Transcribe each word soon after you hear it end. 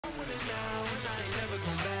want it now and I ain't never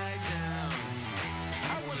gon' back down.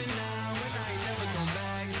 I want it now and I ain't never gon'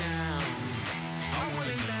 back down. I want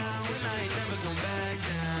it now and I ain't never gon' back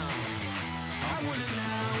down. I want it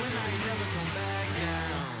now and I ain't never gon' back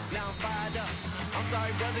down. Now I'm fired up. I'm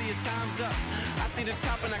sorry, brother, your time's up. I see the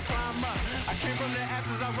top and I climb up. I came from the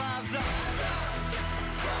ashes, I rise up.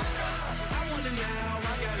 I want it now,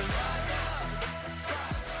 I gotta rise up.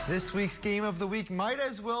 This week's Game of the Week might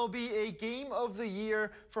as well be a Game of the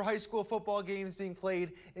Year for high school football games being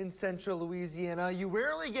played in central Louisiana. You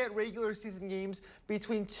rarely get regular season games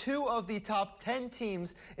between two of the top 10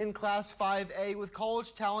 teams in Class 5A with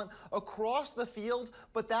college talent across the field,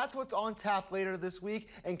 but that's what's on tap later this week,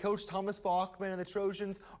 and Coach Thomas Bachman and the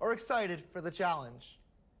Trojans are excited for the challenge.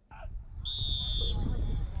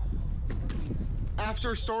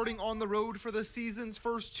 After starting on the road for the season's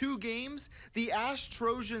first two games, the Ash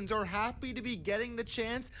Trojans are happy to be getting the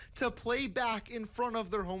chance to play back in front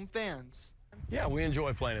of their home fans. Yeah, we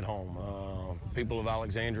enjoy playing at home. People of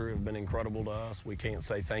Alexandria have been incredible to us. We can't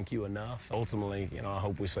say thank you enough. Ultimately, I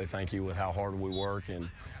hope we say thank you with how hard we work and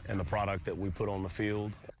the product that we put on the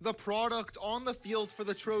field. The product on the field for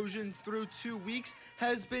the Trojans through 2 weeks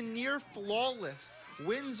has been near flawless.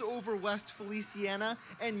 Wins over West Feliciana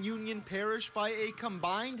and Union Parish by a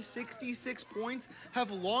combined 66 points have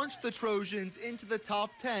launched the Trojans into the top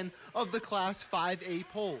 10 of the Class 5A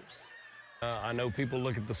polls. I know people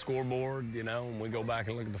look at the scoreboard, when we go back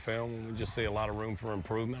and look at the film, and we just see a lot of room for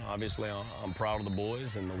improvement. Obviously, I'm proud of the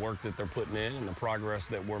boys and the work that they're putting in and the progress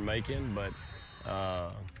that we're making, but I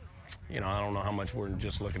don't know how much we're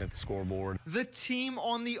just looking at the scoreboard. The team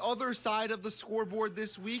on the other side of the scoreboard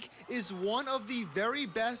this week is one of the very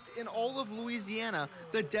best in all of Louisiana,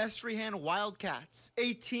 the Destrehan Wildcats,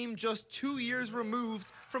 a team just 2 years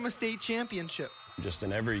removed from a state championship. Just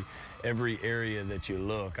in every area that you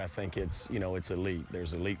look, I think it's elite.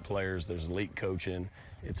 There's elite players, there's elite coaching,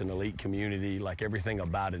 it's an elite community. Like, everything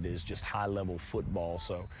about it is just high-level football.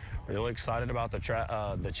 So really excited about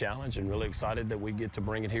the challenge and really excited that we get to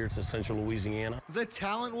bring it here to central Louisiana. The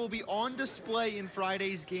talent will be on display in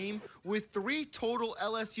Friday's game with 3 total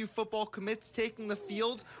LSU football commits taking the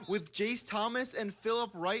field, with Jace Thomas and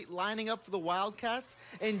Phillip Wright lining up for the Wildcats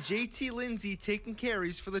and JT Lindsay taking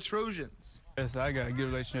carries for the Trojans. Yes, I got a good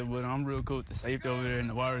relationship with him. I'm real cool with the safety over there and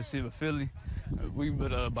the wide receiver, Philly. We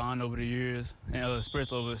built a bond over the years and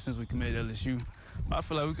expressed over since we committed LSU. I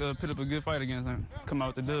feel like we could put up a good fight against them, come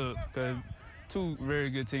out the dub, because 2 very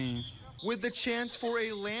good teams. With the chance for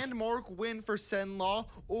a landmark win for Senlaw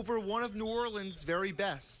over one of New Orleans' very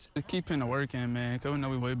best. Just keep putting the work in, man, because we know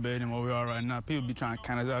we're way better than what we are right now. People be trying to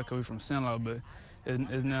count us out because we're from Senlaw, but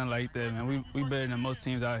it's nothing like that, man. We better than most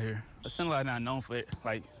teams out here. Senlaw not known for it,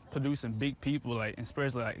 like, producing big people, like,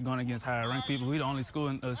 especially like going against higher ranked people. We the only school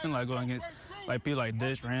in Senlaw going against like people like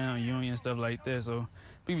Destrehan, Union, stuff like that. So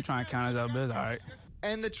people trying to count us out, but it's all right.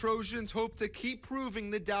 And the Trojans hope to keep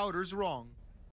proving the doubters wrong.